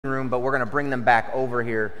room, but we're going to bring them back over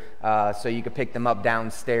here so you can pick them up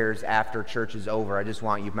downstairs after church is over. I just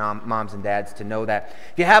want you moms and dads to know that.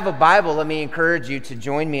 If you have a Bible, let me encourage you to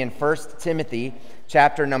join me in 1 Timothy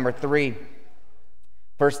chapter number 3.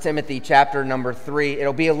 1 Timothy chapter number 3.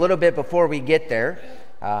 It'll be a little bit before we get there.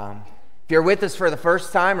 If you're with us for the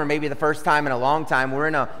first time, or maybe the first time in a long time, we're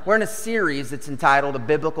in a series that's entitled A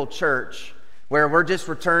Biblical Church, where we're just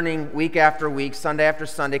returning week after week, Sunday after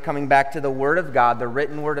Sunday, coming back to the Word of God, the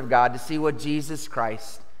written Word of God, to see what Jesus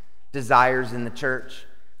Christ desires in the church.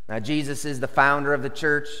 Now, Jesus is the founder of the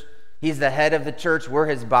church. He's the head of the church. We're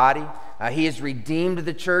His body. He has redeemed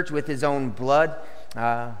the church with His own blood.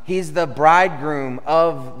 He's the bridegroom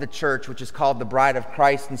of the church, which is called the bride of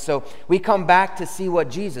Christ. And so we come back to see what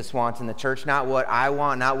Jesus wants in the church, not what I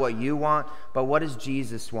want, not what you want, but what does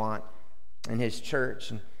Jesus want in His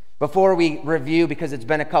church. And before we review, because it's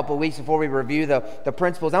been a couple weeks, before we review the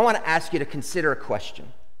principles, I want to ask you to consider a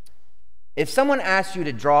question. If someone asked you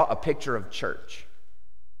to draw a picture of church,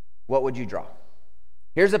 what would you draw?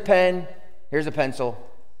 Here's a pen, here's a pencil.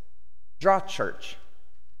 Draw church.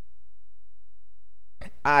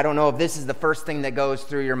 I don't know if this is the first thing that goes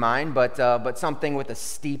through your mind, but something with a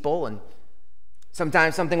steeple and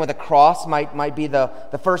sometimes something with a cross might be the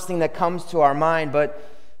first thing that comes to our mind. But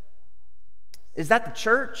is that the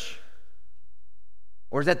church?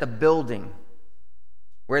 Or is that the building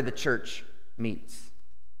where the church meets?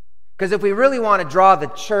 Because if we really want to draw the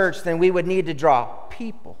church, then we would need to draw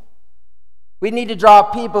people. We need to draw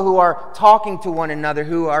people who are talking to one another,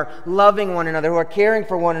 who are loving one another, who are caring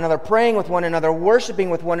for one another, praying with one another, worshiping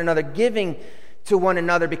with one another, giving to one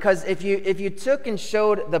another. Because if you took and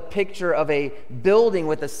showed the picture of a building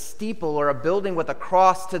with a steeple or a building with a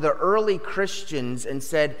cross to the early Christians and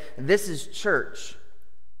said, this is church,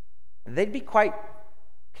 they'd be quite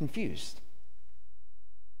confused.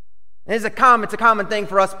 It's a common thing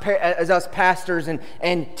for us as us pastors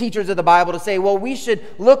and teachers of the Bible to say, well, we should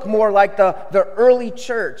look more like the early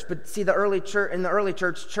church. But see, in the early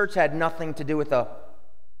church had nothing to do with a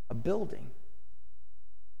building.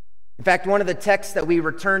 In fact, one of the texts that we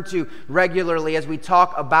return to regularly as we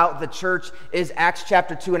talk about the church is Acts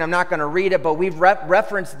chapter 2, and I'm not going to read it, but we've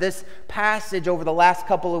referenced this passage over the last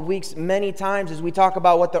couple of weeks many times as we talk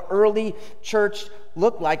about what the early church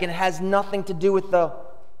looked like, and it has nothing to do with the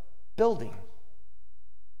building.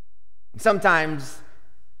 Sometimes,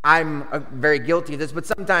 I'm very guilty of this, but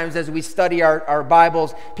sometimes as we study our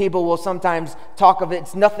Bibles, people will sometimes talk of it.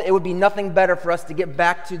 It would be nothing better for us to get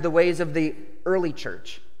back to the ways of the early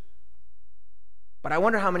church. But I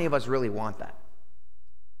wonder how many of us really want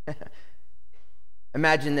that.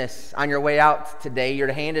 Imagine this. On your way out today,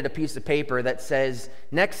 you're handed a piece of paper that says,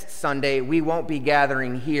 next Sunday, we won't be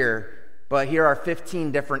gathering here, but here are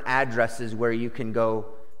 15 different addresses where you can go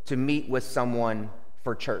to meet with someone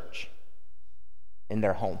for church in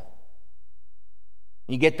their home.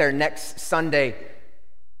 You get there next Sunday,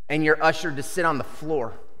 and you're ushered to sit on the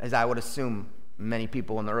floor, as I would assume many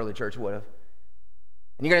people in the early church would have.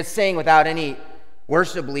 And you're going to sing without any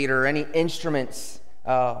worship leader or any instruments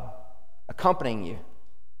accompanying you.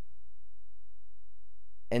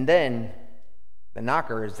 And then the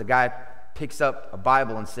knocker is the guy picks up a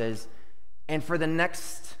Bible and says, and for the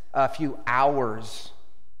next few hours,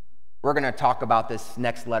 we're going to talk about this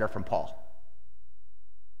next letter from Paul.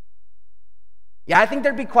 Yeah, I think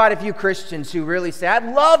there'd be quite a few Christians who really say,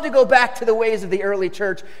 I'd love to go back to the ways of the early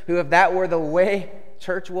church, who if that were the way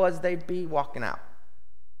church was, they'd be walking out.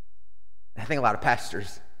 I think a lot of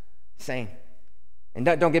pastors saying, and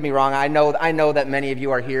don't get me wrong, I know that many of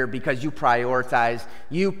you are here because you prioritize,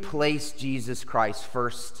 you place Jesus Christ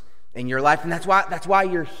first in your life, and that's why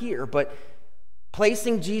you're here. But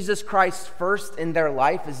placing Jesus Christ first in their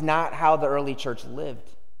life is not how the early church lived.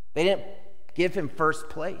 They didn't give Him first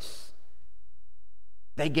place.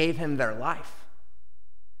 They gave Him their life.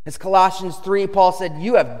 As Colossians 3, Paul said,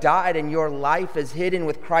 you have died and your life is hidden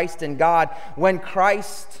with Christ in God. When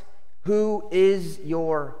Christ, who is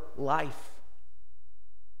your life,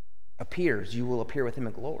 appears, you will appear with Him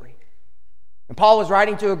in glory. And Paul was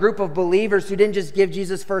writing to a group of believers who didn't just give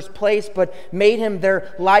Jesus first place, but made Him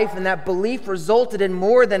their life, and that belief resulted in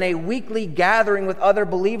more than a weekly gathering with other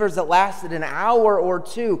believers that lasted an hour or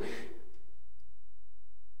two.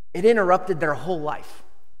 It interrupted their whole life.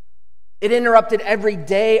 It interrupted every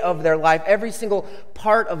day of their life, every single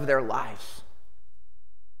part of their lives.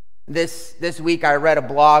 This week I read a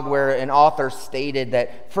blog where an author stated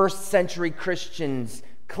that first century Christians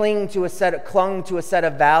clung to a set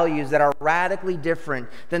of values that are radically different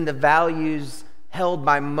than the values held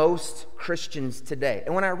by most Christians today.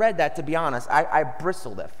 And when I read that, to be honest, I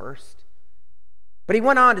bristled at first. But he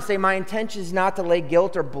went on to say, my intention is not to lay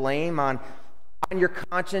guilt or blame on your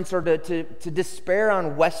conscience or to despair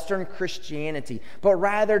on Western Christianity, but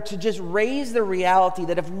rather to just raise the reality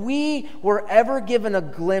that if we were ever given a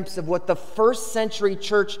glimpse of what the first century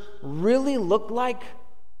church really looked like,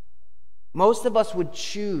 most of us would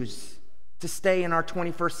choose to stay in our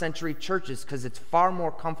 21st century churches because it's far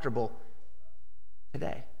more comfortable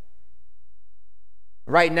today.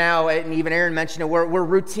 Right now, and even Aaron mentioned it, we're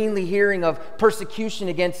routinely hearing of persecution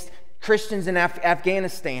against Christians in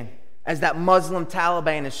Afghanistan as that Muslim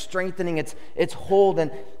Taliban is strengthening its hold.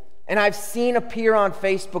 And I've seen appear on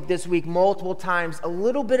Facebook this week multiple times a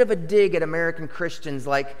little bit of a dig at American Christians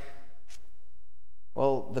like,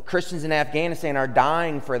 well, the Christians in Afghanistan are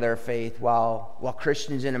dying for their faith while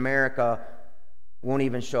Christians in America won't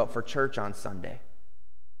even show up for church on Sunday.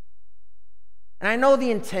 And I know the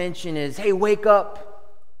intention is, hey, wake up,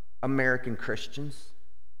 American Christians.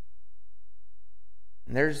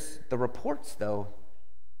 And there's the reports, though,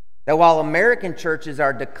 that while American churches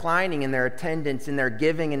are declining in their attendance, in their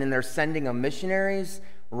giving, and in their sending of missionaries,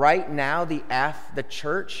 right now the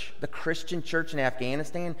church, the Christian church in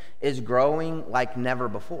Afghanistan, is growing like never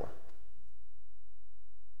before.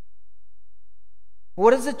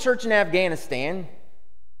 What is the church in Afghanistan?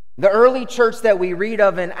 The early church that we read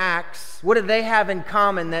of in Acts, what do they have in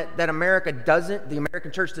common that America doesn't, the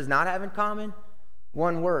American church does not have in common?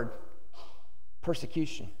 One word: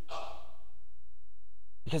 persecution.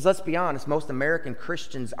 Because let's be honest, most American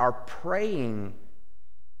Christians are praying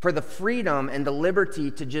for the freedom and the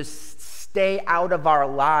liberty to just stay out of our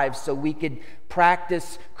lives so we could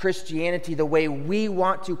practice Christianity the way we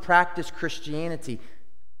want to practice Christianity.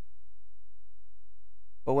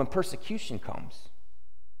 But when persecution comes,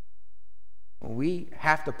 we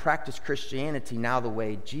have to practice Christianity now the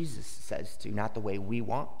way Jesus says to, not the way we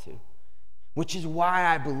want to. Which is why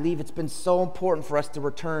I believe it's been so important for us to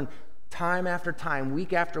return time after time,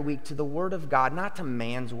 week after week, to the Word of God, not to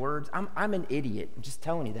man's words. I'm an idiot. I'm just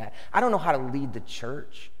telling you that. I don't know how to lead the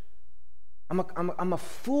church. I'm a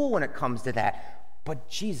fool when it comes to that. But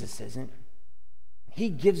Jesus isn't. He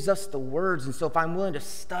gives us the words. And so if I'm willing to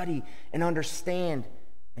study and understand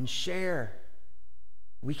and share,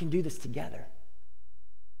 we can do this together.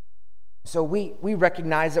 So we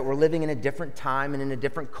recognize that we're living in a different time and in a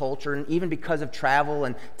different culture, and even because of travel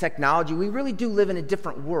and technology, we really do live in a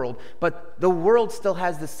different world, but the world still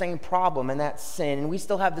has the same problem, and that's sin, and we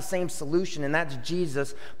still have the same solution, and that's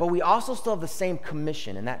Jesus, but we also still have the same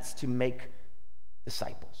commission, and that's to make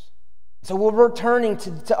disciples. So we're returning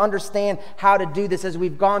to understand how to do this as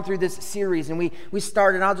we've gone through this series, and we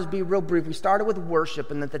started, and I'll just be real brief, we started with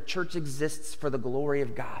worship and that the church exists for the glory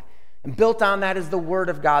of God. And built on that is the Word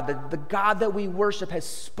of God. The God that we worship has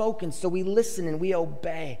spoken, so we listen and we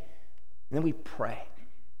obey. And then we pray.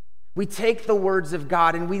 We take the words of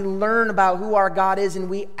God and we learn about who our God is, and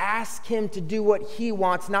we ask Him to do what He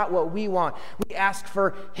wants, not what we want. We ask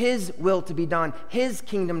for His will to be done, His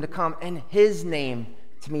kingdom to come, and His name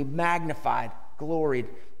to be magnified, gloried,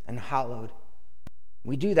 and hallowed.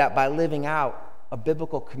 We do that by living out a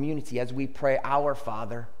biblical community as we pray, Our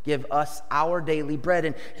Father, give us our daily bread.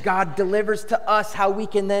 And God delivers to us how we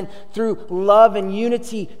can then, through love and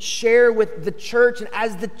unity, share with the church. And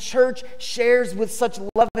as the church shares with such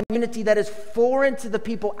love and unity that is foreign to the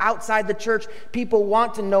people outside the church, people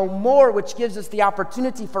want to know more, which gives us the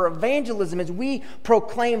opportunity for evangelism as we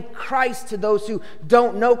proclaim Christ to those who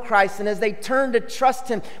don't know Christ. And as they turn to trust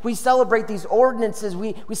Him, we celebrate these ordinances.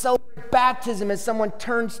 We celebrate baptism as someone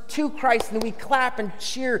turns to Christ, and we clap and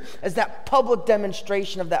cheer as that public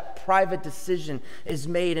demonstration of that private decision is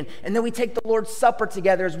made. And then we take the Lord's Supper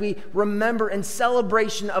together as we remember in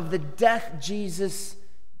celebration of the death Jesus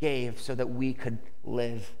gave so that we could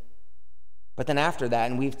live. But then after that,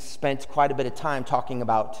 and we've spent quite a bit of time talking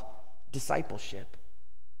about discipleship.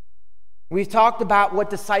 We've talked about what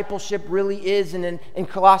discipleship really is, and in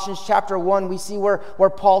Colossians chapter 1, we see where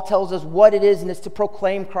Paul tells us what it is, and it's to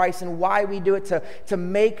proclaim Christ, and why we do it, to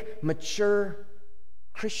make mature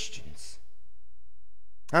Christians.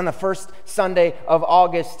 On the first Sunday of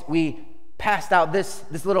August, we passed out this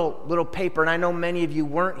little paper, and I know many of you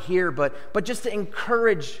weren't here, but just to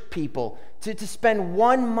encourage people to spend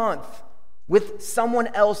 1 month with someone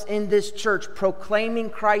else in this church, proclaiming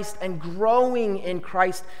Christ and growing in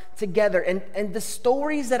Christ together. And the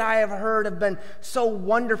stories that I have heard have been so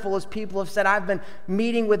wonderful as people have said, I've been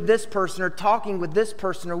meeting with this person or talking with this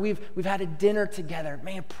person, or we've had a dinner together.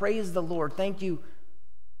 Man, praise the Lord. Thank you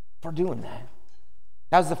for doing that.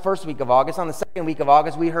 That was the first week of August. On the second week of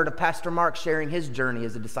August, we heard of Pastor Mark sharing his journey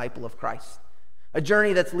as a disciple of Christ. A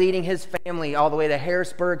journey that's leading his family all the way to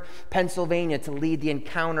Harrisburg, Pennsylvania to lead the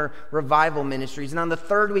Encounter Revival Ministries. And on the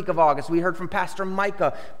third week of August, we heard from Pastor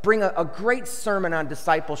Micah bring a great sermon on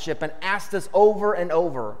discipleship and asked us over and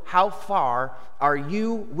over, how far are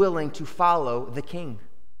you willing to follow the King?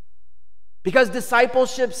 Because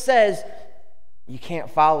discipleship says, you can't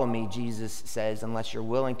follow me, Jesus says, unless you're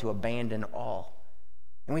willing to abandon all.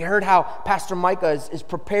 And we heard how Pastor Micah is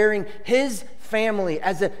preparing his family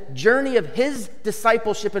as a journey of his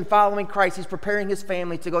discipleship and following Christ. He's preparing his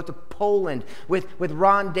family to go to Poland with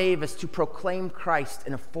Ron Davis to proclaim Christ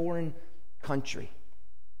in a foreign country.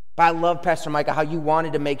 But I love, Pastor Micah, how you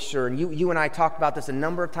wanted to make sure, and you and I talked about this a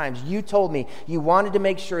number of times. You told me you wanted to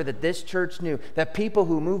make sure that this church knew that people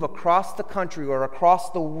who move across the country or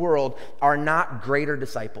across the world are not greater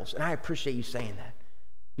disciples. And I appreciate you saying that.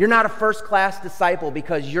 You're not a first-class disciple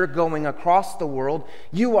because you're going across the world.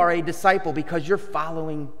 You are a disciple because you're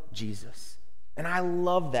following Jesus. And I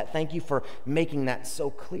love that. Thank you for making that so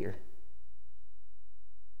clear.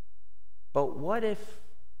 But what if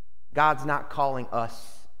God's not calling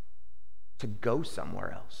us to go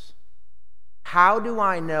somewhere else? How do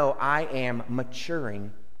I know I am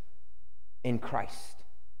maturing in Christ?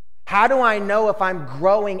 How do I know if I'm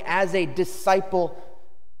growing as a disciple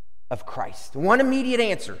of Christ? One immediate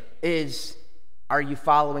answer is, are you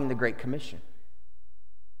following the Great Commission?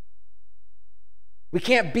 We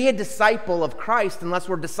can't be a disciple of Christ unless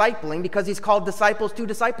we're discipling, because he's called disciples to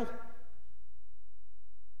disciple.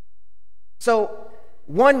 So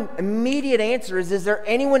one immediate answer is there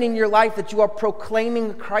anyone in your life that you are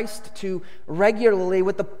proclaiming Christ to regularly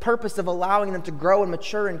with the purpose of allowing them to grow and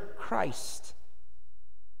mature in Christ?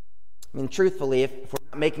 I mean, truthfully, if we're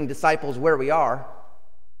not making disciples where we are,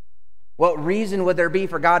 what reason would there be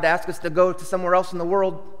for God to ask us to go to somewhere else in the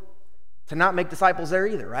world to not make disciples there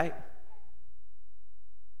either, right?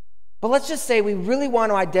 But let's just say we really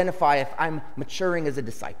want to identify if I'm maturing as a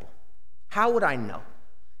disciple. How would I know?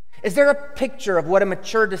 Is there a picture of what a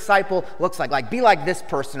mature disciple looks like? Like, be like this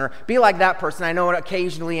person or be like that person. I know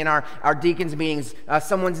occasionally in our deacons meetings,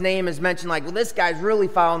 someone's name is mentioned like, well, this guy's really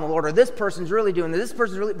following the Lord, or this person's really doing this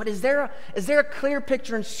person's really... But is there a clear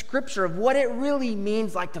picture in Scripture of what it really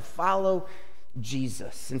means like to follow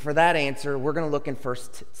Jesus? And for that answer, we're going to look in 1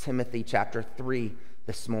 Timothy chapter 3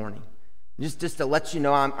 this morning. Just to let you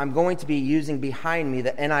know, I'm going to be using behind me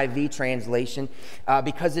the NIV translation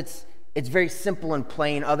because it's very simple and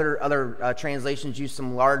plain. Other translations use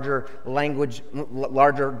some larger language,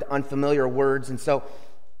 larger unfamiliar words. And so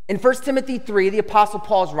in 1 Timothy 3, the Apostle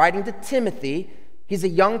Paul is writing to Timothy. He's a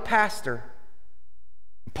young pastor.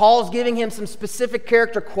 Paul's giving him some specific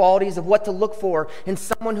character qualities of what to look for in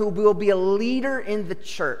someone who will be a leader in the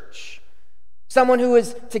church. Someone who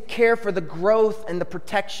is to care for the growth and the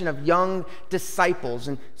protection of young disciples.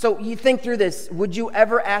 And so you think through this. Would you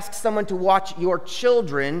ever ask someone to watch your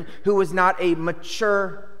children who is not a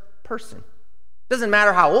mature person? Doesn't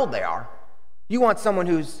matter how old they are. You want someone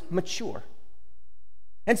who's mature.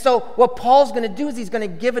 And so what Paul's going to do is he's going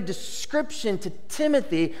to give a description to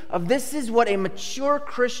Timothy of this is what a mature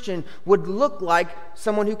Christian would look like,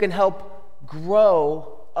 someone who can help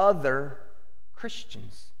grow other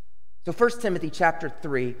Christians. So 1 Timothy chapter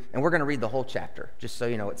 3, and we're going to read the whole chapter, just so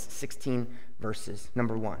you know, it's 16 verses.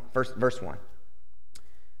 Verse 1.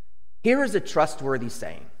 Here is a trustworthy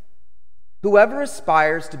saying. Whoever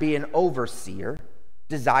aspires to be an overseer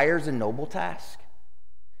desires a noble task.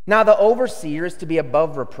 Now the overseer is to be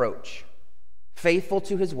above reproach, faithful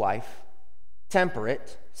to his wife,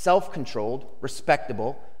 temperate, self-controlled,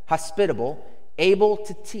 respectable, hospitable, able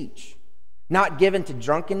to teach, not given to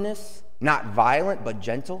drunkenness, not violent but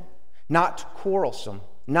gentle, not quarrelsome,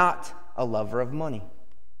 not a lover of money.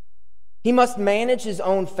 He must manage his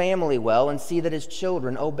own family well and see that his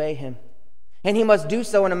children obey him. And he must do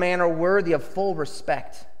so in a manner worthy of full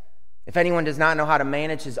respect. If anyone does not know how to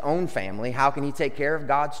manage his own family, how can he take care of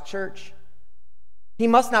God's church? He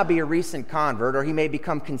must not be a recent convert, or he may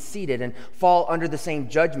become conceited and fall under the same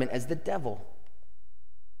judgment as the devil.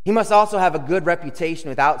 He must also have a good reputation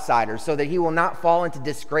with outsiders so that he will not fall into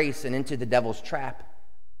disgrace and into the devil's trap.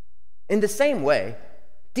 In the same way,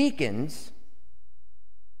 deacons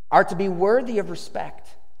are to be worthy of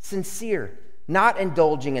respect, sincere, not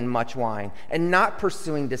indulging in much wine, and not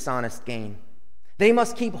pursuing dishonest gain. They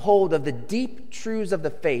must keep hold of the deep truths of the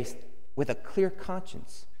faith with a clear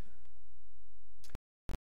conscience.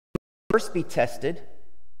 First be tested,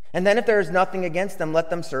 and then if there is nothing against them, let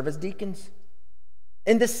them serve as deacons.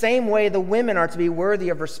 In the same way, the women are to be worthy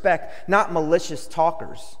of respect, not malicious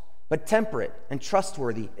talkers, but temperate and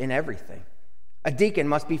trustworthy in everything. A deacon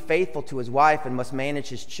must be faithful to his wife and must manage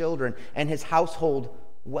his children and his household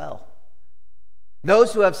well.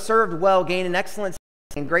 Those who have served well gain an excellent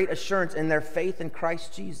and great assurance in their faith in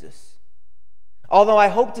Christ Jesus. Although I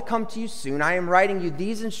hope to come to you soon, I am writing you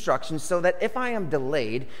these instructions so that if I am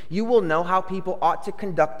delayed, you will know how people ought to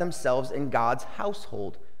conduct themselves in God's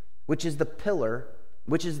household, which is the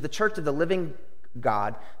church of the living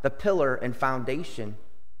God, the pillar and foundation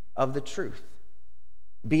of the truth.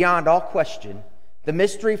 Beyond all question, the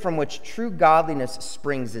mystery from which true godliness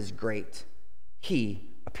springs is great. He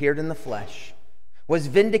appeared in the flesh, was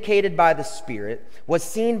vindicated by the Spirit, was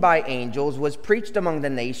seen by angels, was preached among the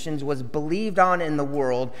nations, was believed on in the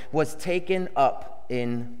world, was taken up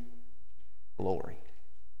in glory.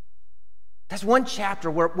 That's one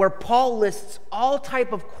chapter where Paul lists all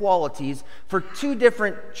type of qualities for two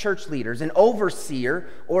different church leaders, an overseer,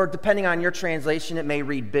 or depending on your translation, it may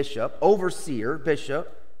read bishop, overseer,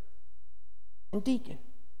 bishop, and deacon.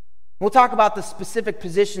 We'll talk about the specific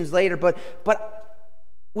positions later, but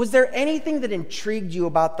was there anything that intrigued you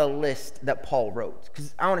about the list that Paul wrote?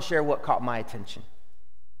 Because I want to share what caught my attention.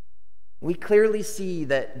 We clearly see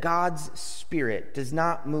that God's Spirit does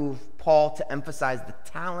not move Paul to emphasize the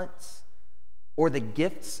talents or the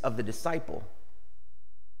gifts of the disciple,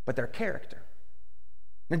 but their character.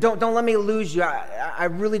 Now, don't let me lose you. I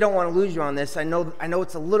really don't want to lose you on this. I know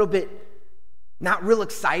it's a little bit not real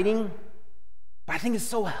exciting, but I think it's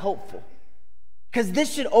so helpful. Because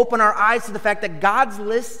this should open our eyes to the fact that God's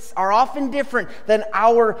lists are often different than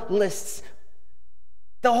our lists.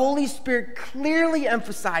 The Holy Spirit clearly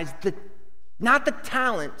emphasized not the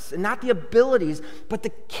talents and not the abilities, but the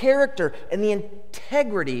character and the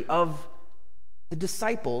integrity of the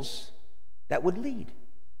disciples that would lead.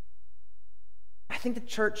 I think the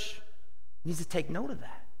church needs to take note of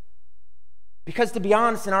that. Because to be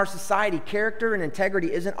honest, in our society, character and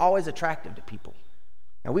integrity isn't always attractive to people.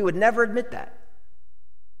 Now, we would never admit that.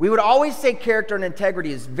 We would always say character and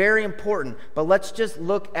integrity is very important, but let's just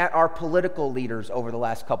look at our political leaders over the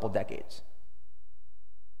last couple decades.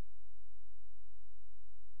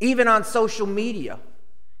 Even on social media,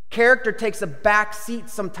 character takes a back seat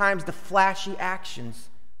sometimes to flashy actions.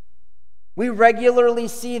 We regularly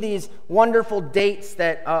see these wonderful dates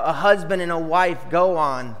that a husband and a wife go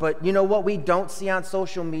on, but you know what we don't see on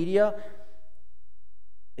social media?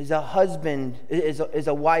 Is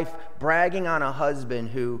a wife bragging on a husband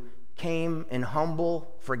who came in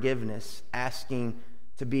humble forgiveness, asking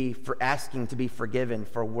to be forgiven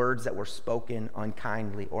for words that were spoken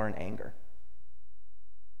unkindly or in anger.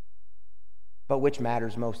 But which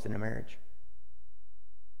matters most in a marriage?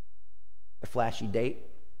 The flashy date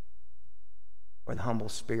or the humble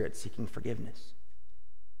spirit seeking forgiveness?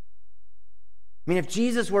 I mean, if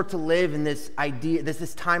Jesus were to live in this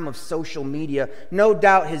time of social media, no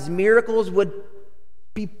doubt his miracles would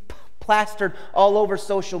be plastered all over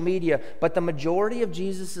social media, but the majority of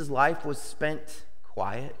Jesus' life was spent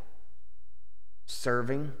quiet,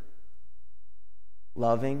 serving,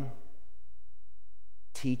 loving,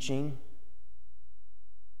 teaching,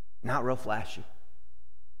 not real flashy,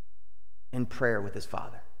 in prayer with his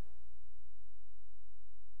Father.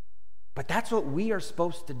 But that's what we are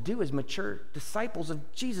supposed to do as mature disciples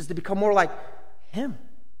of Jesus, to become more like him.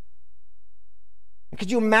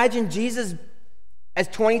 Could you imagine Jesus as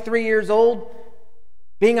 23 years old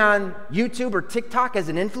being on YouTube or TikTok as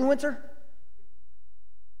an influencer?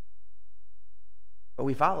 But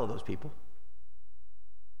we follow those people.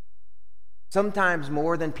 Sometimes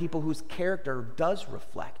more than people whose character does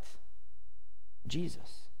reflect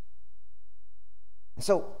Jesus. And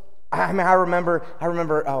so I remember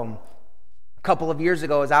a couple of years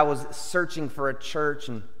ago as I was searching for a church,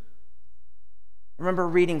 and I remember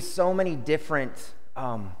reading so many different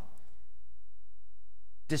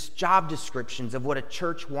job descriptions of what a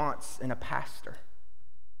church wants in a pastor.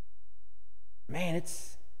 Man,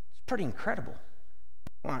 it's pretty incredible.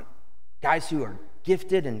 I want guys who are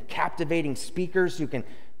gifted and captivating speakers who can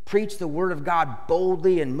preach the word of God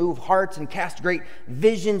boldly and move hearts and cast great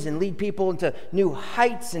visions and lead people into new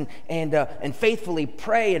heights and faithfully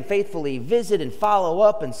pray and faithfully visit and follow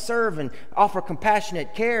up and serve and offer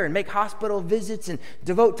compassionate care and make hospital visits and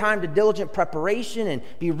devote time to diligent preparation and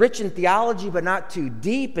be rich in theology but not too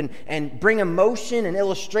deep and bring emotion and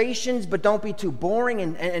illustrations but don't be too boring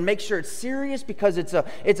and make sure it's serious because it's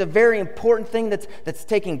a very important thing that's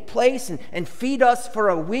taking place and feed us for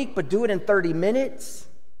a week but do it in 30 minutes.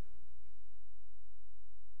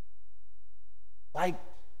 I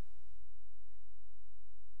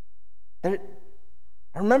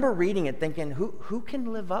remember reading it thinking, who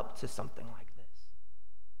can live up to something like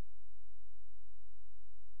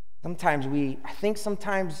this?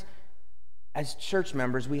 Sometimes as church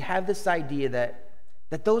members, we have this idea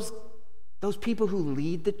that those people who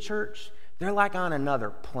lead the church, They're like on another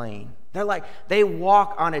plane. They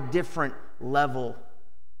walk on a different level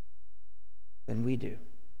than we do.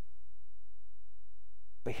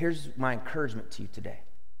 But here's my encouragement to you today.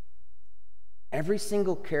 Every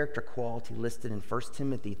single character quality listed in 1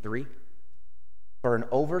 Timothy 3 for an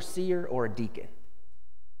overseer or a deacon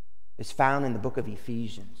is found in the book of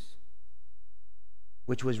Ephesians,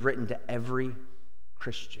 which was written to every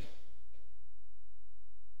Christian.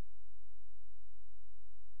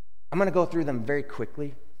 I'm going to go through them very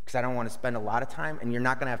quickly because I don't want to spend a lot of time, and you're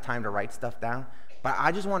not going to have time to write stuff down, but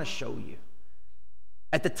I just want to show you.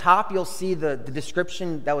 At the top, you'll see the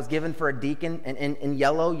description that was given for a deacon, and in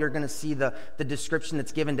yellow, you're going to see the description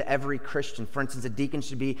that's given to every Christian. For instance, a deacon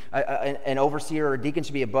should be, an overseer or a deacon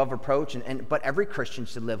should be above reproach, but every Christian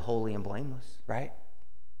should live holy and blameless, right?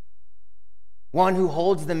 One who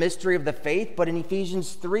holds the mystery of the faith, but in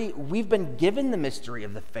Ephesians 3, we've been given the mystery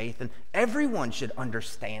of the faith, and everyone should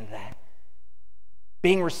understand that.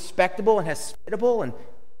 Being respectable and hospitable,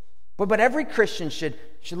 but every Christian should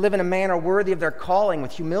live in a manner worthy of their calling,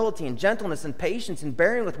 with humility and gentleness and patience and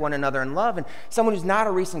bearing with one another in love. And someone who's not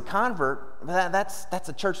a recent convert, that's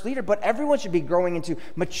a church leader, but everyone should be growing into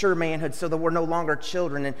mature manhood so that we're no longer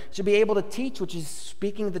children, and should be able to teach, which is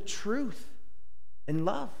speaking the truth in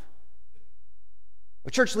love. Well,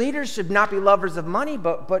 church leaders should not be lovers of money,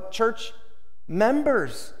 but church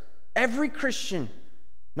members. Every Christian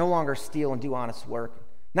no longer steal and do honest work.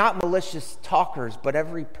 Not malicious talkers, but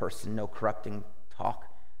every person no corrupting talk.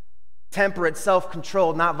 Temperate,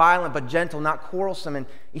 self-controlled, not violent, but gentle, not quarrelsome. In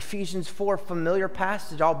Ephesians 4, familiar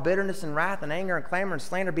passage, all bitterness and wrath and anger and clamor and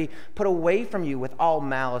slander be put away from you with all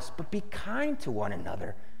malice, but be kind to one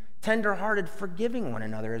another, tender-hearted, forgiving one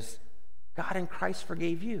another as God in Christ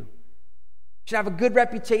forgave you. Should have a good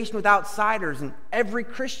reputation with outsiders, and every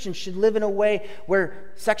Christian should live in a way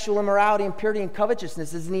where sexual immorality, impurity, and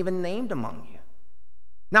covetousness isn't even named among you.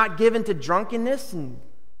 Not given to drunkenness, and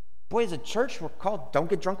boy, as a church, we're called don't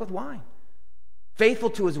get drunk with wine.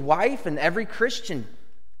 Faithful to his wife, and every Christian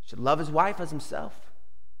should love his wife as himself.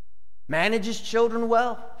 Manage his children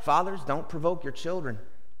well. Fathers, don't provoke your children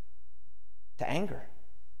to anger.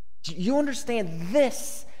 Do you understand?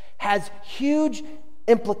 This has huge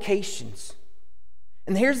implications.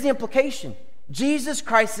 And here's the implication. Jesus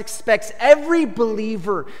Christ expects every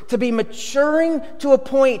believer to be maturing to a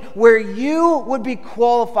point where you would be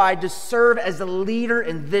qualified to serve as a leader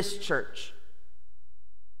in this church.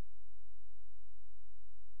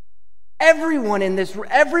 Everyone in this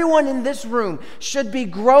room should be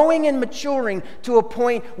growing and maturing to a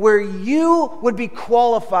point where you would be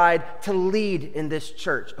qualified to lead in this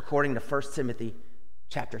church, according to 1 Timothy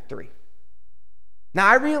chapter 3. Now,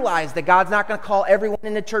 I realize that God's not going to call everyone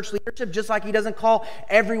into church leadership, just like he doesn't call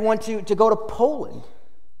everyone to go to Poland.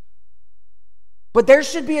 But there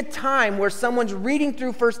should be a time where someone's reading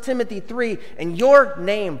through 1 Timothy 3 and your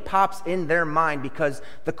name pops in their mind because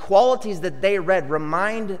the qualities that they read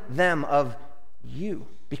remind them of you.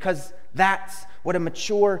 Because that's what a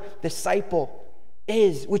mature disciple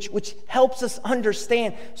is, which helps us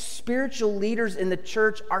understand spiritual leaders in the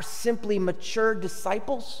church are simply mature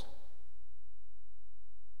disciples.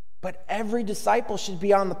 But every disciple should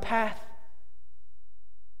be on the path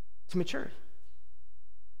to maturity.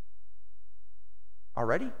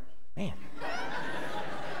 Already? Man.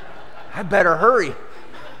 I better hurry.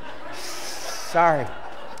 Sorry.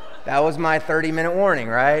 That was my 30-minute warning,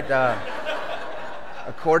 right?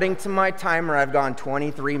 According to my timer, I've gone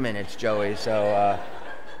 23 minutes, Joey, so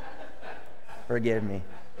forgive me.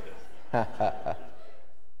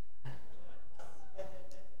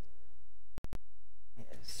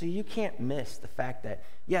 So you can't miss the fact that,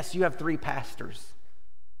 yes, you have 3 pastors.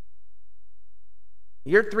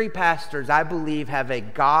 Your 3 pastors, I believe, have a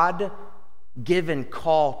God-given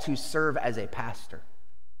call to serve as a pastor.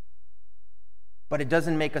 But it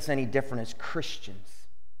doesn't make us any different as Christians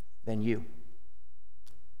than you.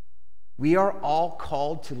 We are all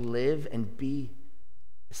called to live and be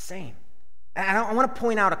the same. And I want to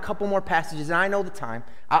point out a couple more passages, and I know the time.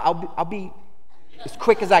 I'll be as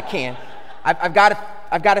quick as I can. I've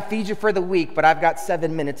got to feed you for the week, but I've got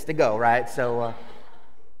 7 minutes to go, right? So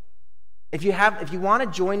if you want to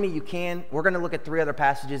join me, you can. We're going to look at 3 other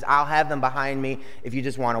passages. I'll have them behind me if you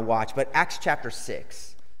just want to watch. But Acts chapter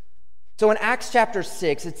 6. So in Acts chapter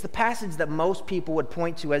 6, it's the passage that most people would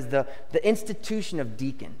point to as the institution of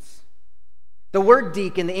deacons. The word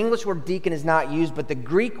deacon, the English word deacon is not used, but the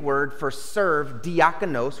Greek word for serve,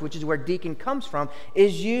 diakonos, which is where deacon comes from,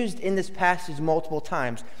 is used in this passage multiple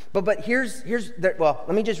times. But let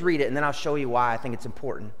me just read it, and then I'll show you why I think it's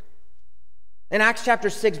important. In Acts chapter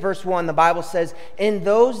 6, verse 1, the Bible says, in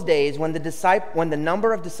those days when the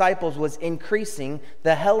number of disciples was increasing,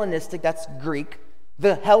 the Hellenistic, that's Greek,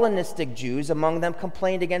 the Hellenistic Jews among them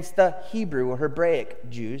complained against the Hebrew or Hebraic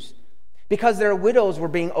Jews because their widows were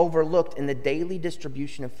being overlooked in the daily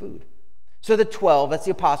distribution of food. So the 12, that's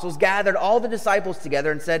the apostles, gathered all the disciples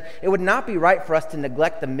together and said, it would not be right for us to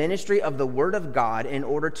neglect the ministry of the word of God in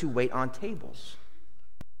order to wait on tables.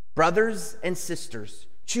 Brothers and sisters,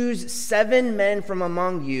 choose 7 men from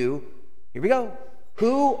among you, here we go,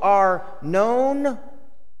 who are known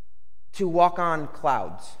to walk on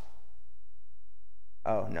clouds.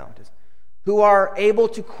 Oh, no. Who are able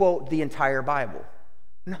to quote the entire Bible.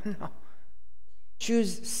 No.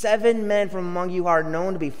 Choose 7 men from among you who are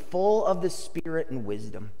known to be full of the Spirit and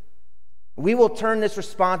wisdom. We will turn this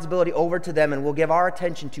responsibility over to them and we'll give our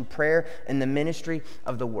attention to prayer and the ministry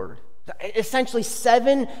of the word. Essentially,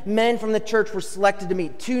 7 men from the church were selected to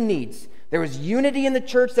meet 2 needs. There was unity in the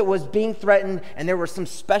church that was being threatened, and there were some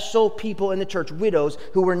special people in the church, widows,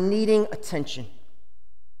 who were needing attention.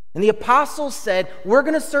 And the apostles said, we're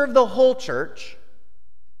going to serve the whole church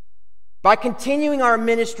by continuing our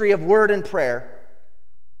ministry of word and prayer,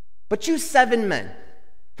 but choose 7 men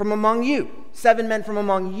from among you, 7 men from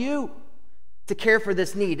among you to care for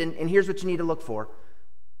this need. And here's what you need to look for: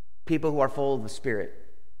 people who are full of the Spirit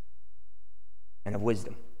and of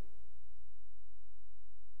wisdom.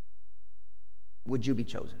 Would you be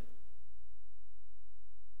chosen?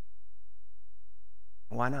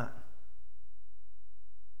 Why not?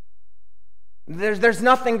 There's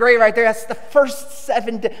nothing great right there. That's the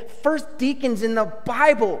first deacons in the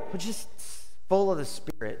Bible, which is full of the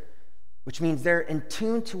Spirit, which means they're in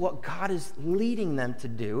tune to what God is leading them to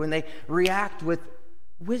do, and they react with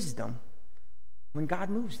wisdom when God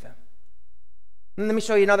moves them. And let me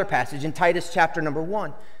show you another passage in Titus chapter number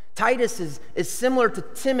 1. Titus is similar to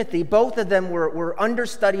Timothy. Both of them were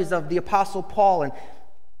understudies of the Apostle Paul.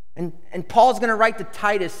 And Paul's going to write to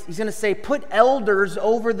Titus. He's going to say, put elders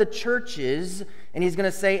over the churches. And he's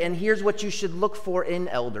going to say, and here's what you should look for in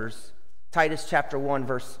elders. Titus chapter 1,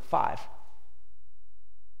 verse 5.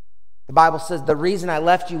 The Bible says, the reason I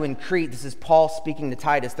left you in Crete, this is Paul speaking to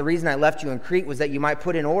Titus, the reason I left you in Crete was that you might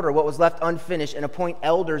put in order what was left unfinished and appoint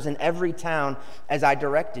elders in every town as I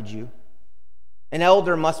directed you. An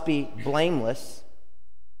elder must be blameless,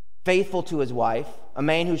 faithful to his wife, a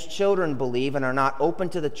man whose children believe and are not open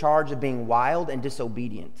to the charge of being wild and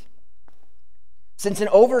disobedient. Since an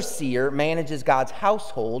overseer manages God's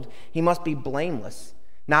household, he must be blameless,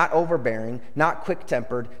 not overbearing, not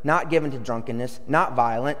quick-tempered, not given to drunkenness, not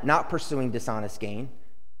violent, not pursuing dishonest gain.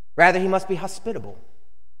 Rather, he must be hospitable,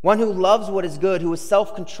 one who loves what is good, who is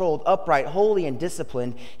self-controlled, upright, holy, and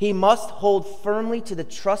disciplined. He must hold firmly to the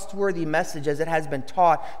trustworthy message as it has been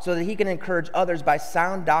taught, so that he can encourage others by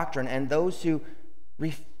sound doctrine and those who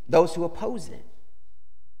oppose it.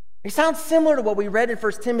 It sounds similar to what we read in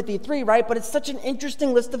 1 Timothy 3, right? But it's such an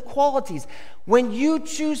interesting list of qualities. When you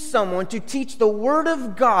choose someone to teach the Word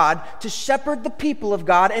of God, to shepherd the people of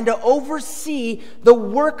God, and to oversee the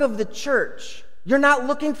work of the church, you're not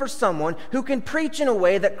looking for someone who can preach in a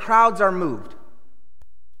way that crowds are moved.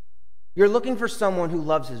 You're looking for someone who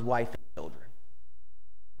loves his wife and children.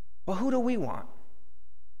 Well, who do we want?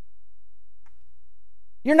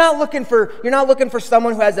 You're not looking for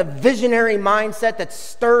someone who has a visionary mindset that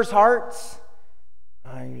stirs hearts.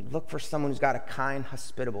 You look for someone who's got a kind,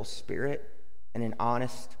 hospitable spirit and an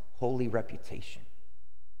honest, holy reputation.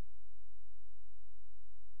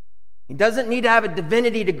 He doesn't need to have a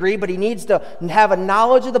divinity degree, but he needs to have a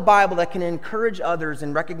knowledge of the Bible that can encourage others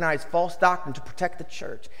and recognize false doctrine to protect the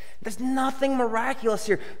church. There's nothing miraculous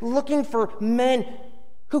here. Looking for men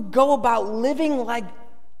who go about living like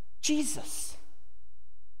Jesus.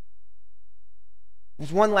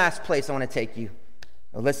 There's one last place I want to take you,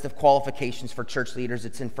 a list of qualifications for church leaders.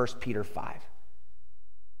 It's in 1 Peter 5.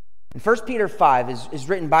 And 1 Peter 5 is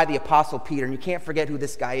written by the Apostle Peter, and you can't forget who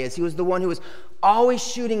this guy is. He was the one who was always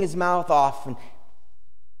shooting his mouth off, and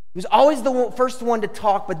he was always the first one to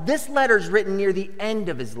talk, but this letter is written near the end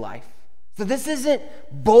of his life. So this isn't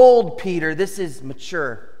bold Peter, this is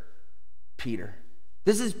mature Peter.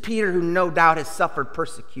 This is Peter who no doubt has suffered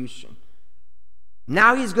persecution.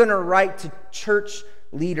 Now he's going to write to church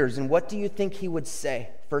leaders, and what do you think he would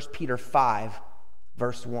say? 1 Peter 5,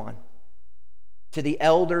 verse 1. To the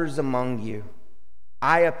elders among you,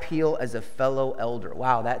 I appeal as a fellow elder.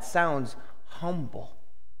 Wow, that sounds humble.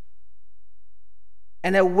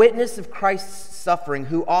 And a witness of Christ's suffering,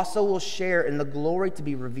 who also will share in the glory to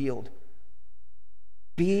be revealed.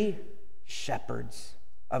 Be shepherds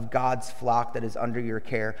of God's flock that is under your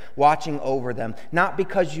care, watching over them, not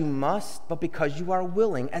because you must, but because you are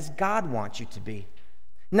willing, as God wants you to be.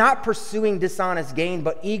 Not pursuing dishonest gain,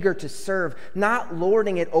 but eager to serve, not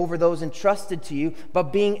lording it over those entrusted to you,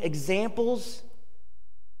 but being examples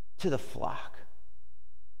to the flock.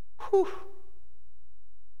 Whew.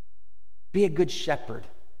 Be a good shepherd,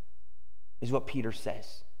 is what Peter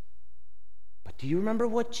says. But do you remember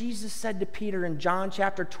what Jesus said to Peter in John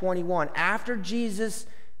chapter 21? After Jesus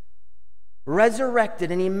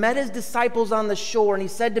resurrected and he met his disciples on the shore and he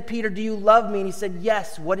said to Peter, "Do you love me?" And he said,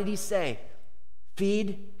 "Yes." What did he say?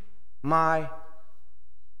 "Feed my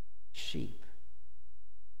sheep."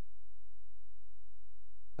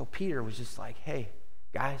 So Peter was just like, "Hey,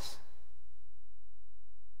 guys,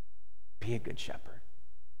 be a good shepherd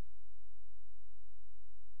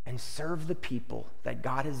and serve the people that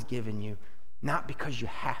God has given you, not because you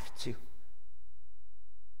have to,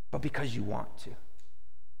 but because you want to.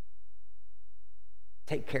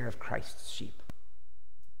 Take care of Christ's sheep."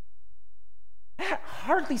 That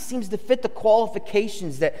hardly seems to fit the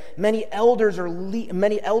qualifications that many elders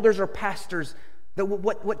or pastors, that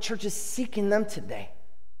what church is seeking them today.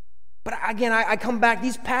 But again, I come back.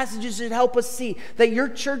 These passages should help us see that your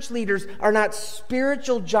church leaders are not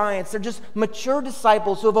spiritual giants. They're just mature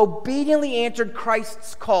disciples who have obediently answered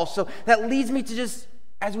Christ's call. So that leads me to just,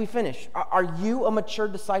 as we finish, are you a mature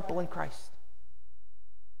disciple in Christ?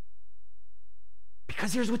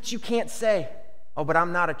 Because here's what you can't say. "Oh, but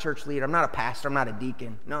I'm not a church leader. I'm not a pastor. I'm not a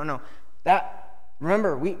deacon." No.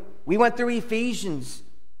 Remember, we went through Ephesians.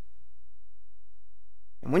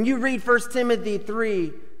 And when you read 1 Timothy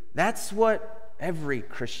 3, that's what every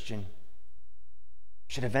Christian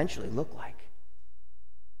should eventually look like.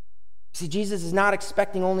 See, Jesus is not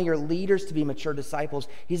expecting only your leaders to be mature disciples.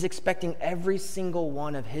 He's expecting every single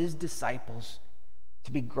one of his disciples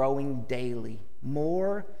to be growing daily,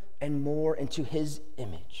 more and more into his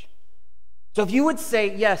image. So if you would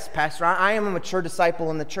say, "Yes, Pastor, I am a mature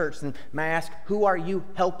disciple in the church," then may I ask, who are you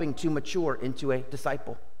helping to mature into a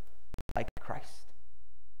disciple like Christ?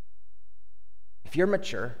 If you're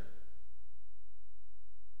mature,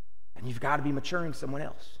 then you've got to be maturing someone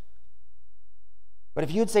else. But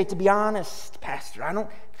if you'd say, "To be honest, Pastor, I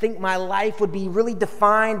don't think my life would be really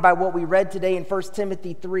defined by what we read today in 1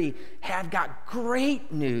 Timothy 3, hey, I've got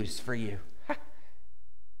great news for you.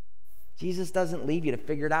 Jesus doesn't leave you to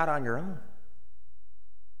figure it out on your own.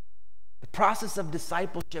 The process of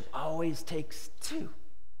discipleship always takes two.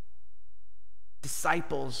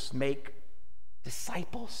 Disciples make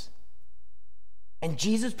disciples. And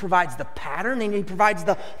Jesus provides the pattern and he provides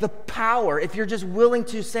the power if you're just willing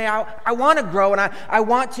to say, I want to grow and I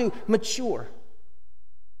want to mature.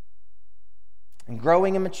 And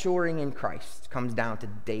growing and maturing in Christ comes down to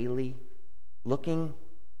daily looking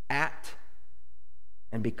at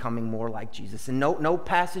and becoming more like Jesus. And no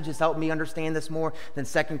passage has helped me understand this more than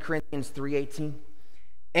 2 Corinthians 3:18.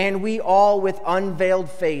 And we all with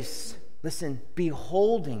unveiled face, listen,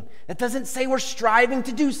 beholding. That doesn't say we're striving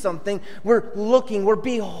to do something. We're looking, we're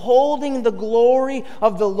beholding the glory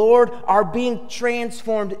of the Lord, are being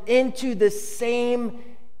transformed into the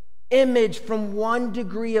same image from one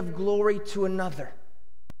degree of glory to another.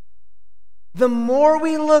 The more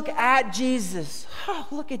we look at Jesus,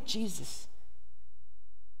 look at Jesus,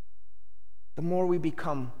 the more we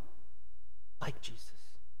become like Jesus.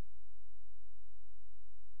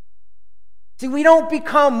 See, we don't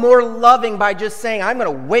become more loving by just saying, I'm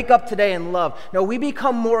going to wake up today and love. No, we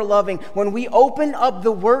become more loving when we open up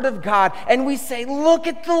the Word of God and we say, look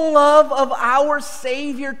at the love of our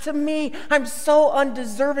Savior to me. I'm so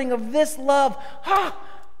undeserving of this love.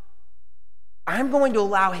 I'm going to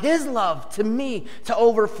allow His love to me to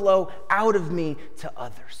overflow out of me to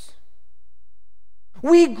others.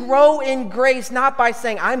 We grow in grace not by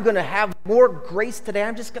saying, I'm going to have more grace today.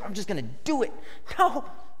 I'm just going to do it. No.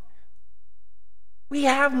 We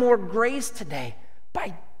have more grace today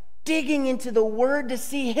by digging into the Word to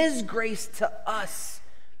see His grace to us,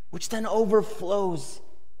 which then overflows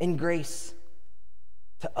in grace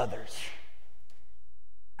to others.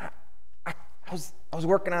 I was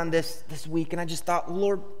working on this week, and I just thought,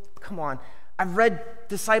 Lord, come on. I've read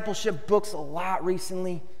discipleship books a lot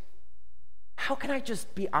recently. How can I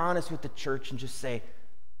just be honest with the church and just say,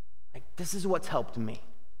 like, this is what's helped me?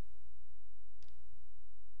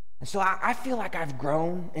 And so I feel like I've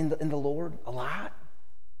grown in the Lord a lot.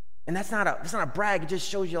 And that's not a brag. It just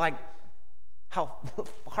shows you like how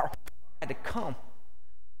far I had to come.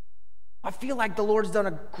 I feel like the Lord's done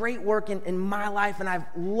a great work in my life, and I've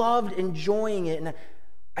loved enjoying it. And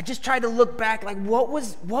I just tried to look back, like what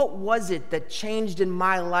was it that changed in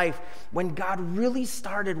my life when God really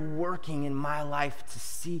started working in my life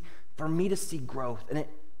for me to see growth. And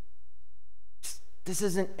this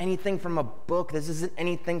isn't anything from a book. This isn't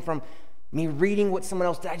anything from me reading what someone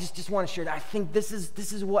else did. I just want to share that. I think this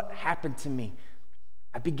is what happened to me.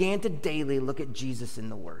 I began to daily look at Jesus in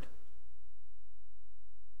the Word.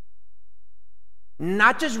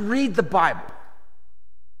 Not just read the Bible.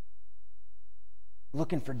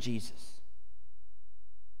 Looking for Jesus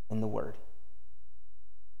in the Word.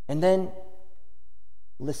 And then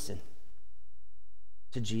listen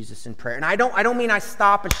to Jesus in prayer. And I don't mean I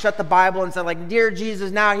stop and shut the Bible and say like, dear Jesus,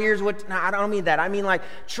 now here's what, no, I don't mean that. I mean like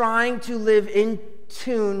trying to live in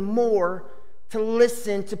tune more, to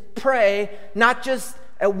listen, to pray, not just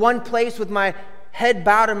at one place with my head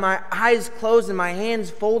bowed and my eyes closed and my hands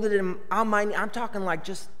folded and on my knee. I'm talking like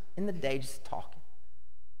just in the day, just talking.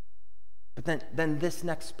 But then this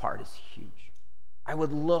next part is huge. I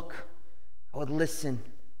would look, I would listen,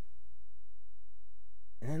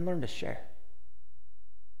 and then learn to share.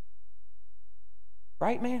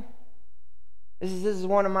 Right, man? This is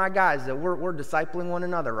one of my guys that we're discipling one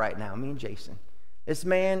another right now, me and Jason. This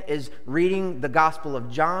man is reading the Gospel of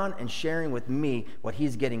John and sharing with me what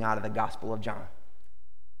he's getting out of the Gospel of John.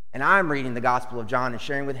 And I'm reading the Gospel of John and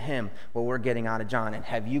sharing with him what we're getting out of John. And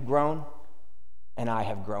have you grown? And I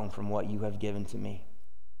have grown from what you have given to me.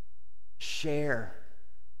 Share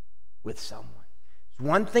with someone. It's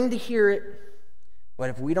one thing to hear it, but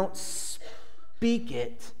if we don't speak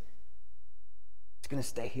it, it's going to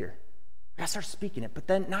stay here. We got to start speaking it. But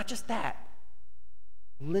then not just that.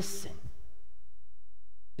 Listen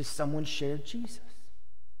to someone share Jesus.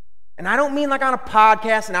 And I don't mean like on a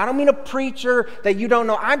podcast, and I don't mean a preacher that you don't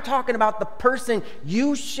know. I'm talking about the person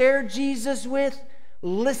you share Jesus with.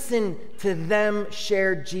 Listen to them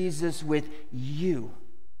share Jesus with you.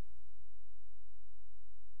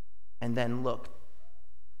 And then look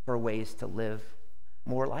for ways to live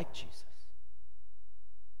more like Jesus.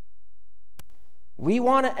 We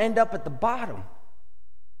want to end up at the bottom,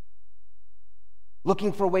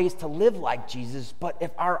 looking for ways to live like Jesus, but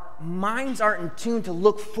if our minds aren't in tune to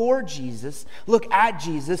look for Jesus, look at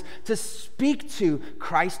Jesus, to speak to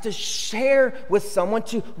Christ, to share with someone,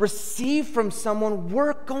 to receive from someone,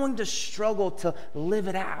 we're going to struggle to live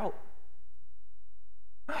it out.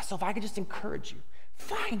 So if I could just encourage you,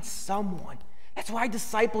 find someone. That's why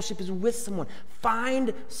discipleship is with someone.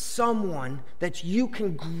 Find someone that you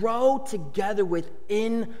can grow together with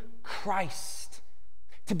in Christ,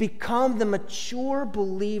 to become the mature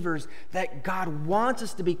believers that God wants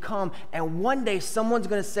us to become. And one day someone's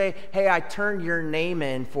going to say, hey, I turned your name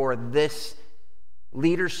in for this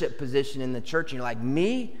leadership position in the church. And you're like,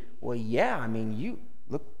 me? Well, yeah, I mean, you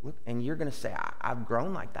look, and you're going to say, I've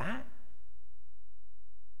grown like that.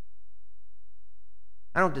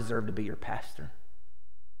 I don't deserve to be your pastor.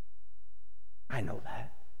 I know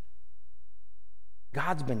that.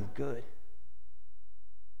 God's been good.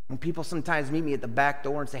 When people sometimes meet me at the back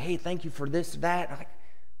door and say, hey, thank you for this, that, I'm like,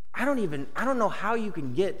 I don't know how you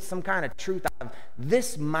can get some kind of truth out of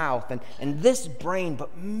this mouth and this brain,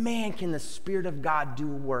 but man, can the Spirit of God do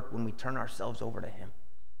work when we turn ourselves over to Him.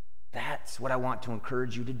 That's what I want to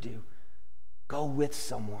encourage you to do. Go with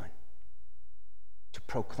someone to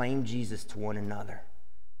proclaim Jesus to one another.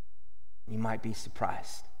 You might be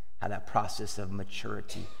surprised how that process of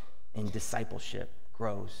maturity and discipleship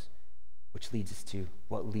grows, which leads us to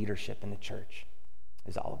what leadership in the church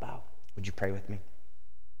is all about. Would you pray with me?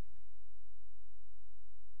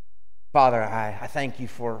 Father, I thank you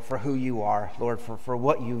for who you are, Lord, for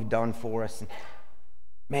what you've done for us. And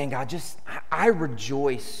man, God, I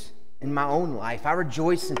rejoice in my own life. I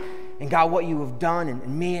rejoice in God, what you have done.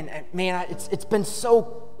 And man, it's been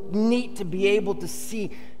so neat to be able to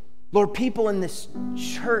see, Lord, people in this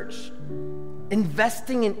church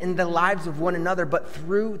investing in the lives of one another, but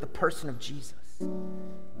through the person of Jesus.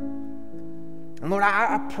 And Lord,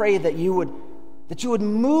 I pray that you would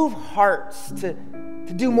move hearts to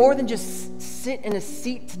do more than just sit in a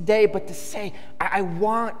seat today, but to say, I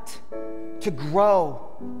want to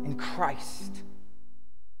grow in Christ.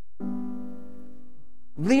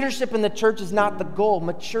 Leadership in the church is not the goal.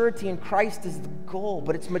 Maturity in Christ is the goal,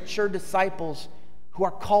 but it's mature disciples who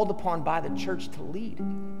are called upon by the church to lead.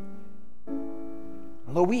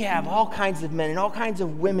 Lord, we have all kinds of men and all kinds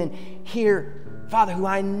of women here, Father, who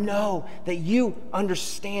I know that you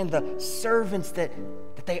understand the servants that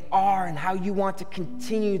they are and how you want to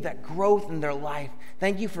continue that growth in their life.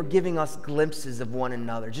 Thank you for giving us glimpses of one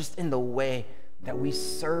another, just in the way that we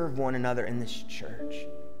serve one another in this church.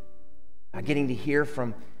 Getting to hear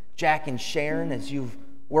from Jack and Sharon as you've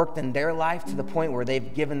worked in their life to the point where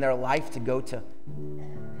they've given their life to go to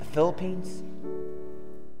the Philippines.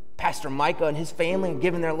 Pastor Micah and his family have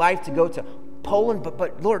given their life to go to Poland.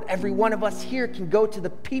 But Lord, every one of us here can go to the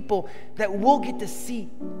people that we'll get to see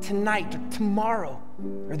tonight or tomorrow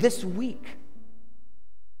or this week.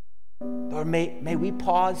 Lord, may we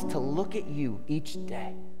pause to look at you each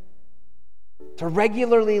day, to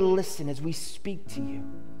regularly listen as we speak to you,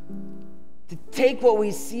 to take what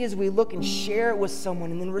we see as we look and share it with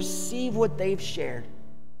someone and then receive what they've shared.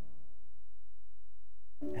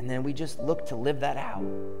 And then we just look to live that out,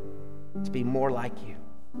 to be more like you.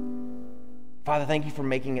 Father, thank you for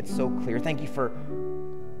making it so clear. Thank you for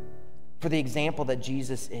the example that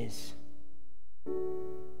Jesus is.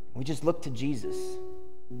 We just look to Jesus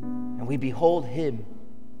and we behold him,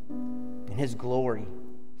 and his glory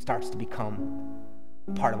starts to become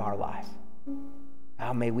part of our life.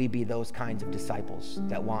 How may we be those kinds of disciples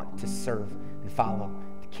that want to serve and follow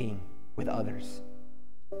the King with others.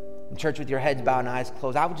 In church, with your heads bowed and eyes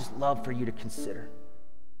closed, I would just love for you to consider,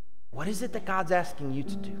 what is it that God's asking you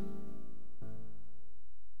to do?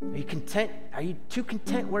 Are you content? Are you too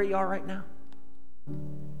content where you are right now?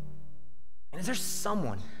 And is there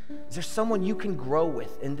someone you can grow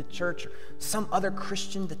with in the church, or some other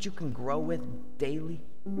Christian that you can grow with daily?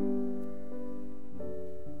 And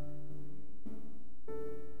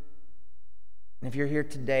if you're here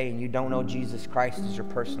today and you don't know Jesus Christ as your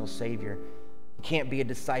personal Savior, you can't be a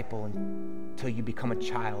disciple until you become a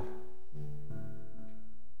child.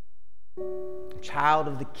 A child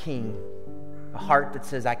of the King. A heart that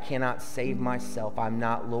says, I cannot save myself. I'm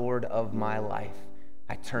not Lord of my life.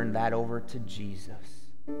 I turn that over to Jesus.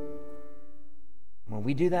 When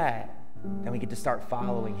we do that, then we get to start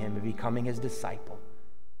following him and becoming his disciple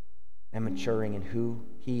and maturing in who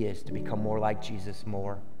he is to become more like Jesus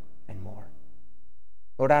more and more.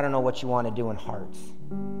 Lord, I don't know what you want to do in hearts,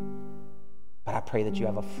 but I pray that you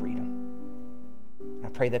have a freedom. I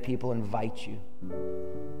pray that people invite you.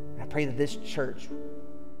 I pray that this church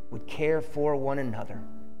would care for one another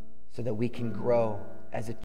so that we can grow as a